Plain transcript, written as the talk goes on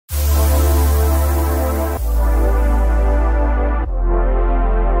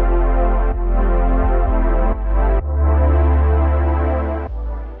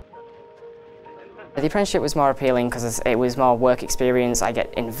apprenticeship was more appealing because it was more work experience. I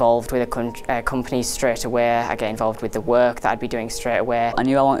get involved with a company straight away. I get involved with the work that I'd be doing straight away. I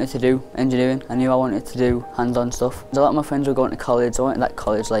knew I wanted to do engineering. I knew I wanted to do hands-on stuff. A lot of my friends were going to college. I wanted that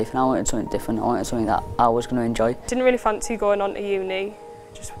college life and I wanted something different. I wanted something that I was going to enjoy. Didn't really fancy going on to uni.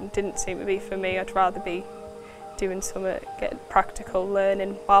 Just didn't seem to be for me. I'd rather be doing something, getting practical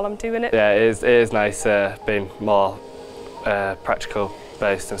learning while I'm doing it. Yeah, it is nice being more practical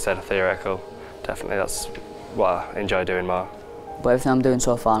based instead of theoretical. Definitely that's what I enjoy doing more. But everything I'm doing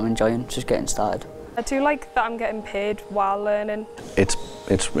so far I'm enjoying, just getting started. I do like that I'm getting paid while learning.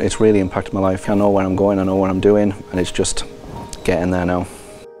 It's really impacted my life. I know where I'm going, I know what I'm doing, and it's just getting there now.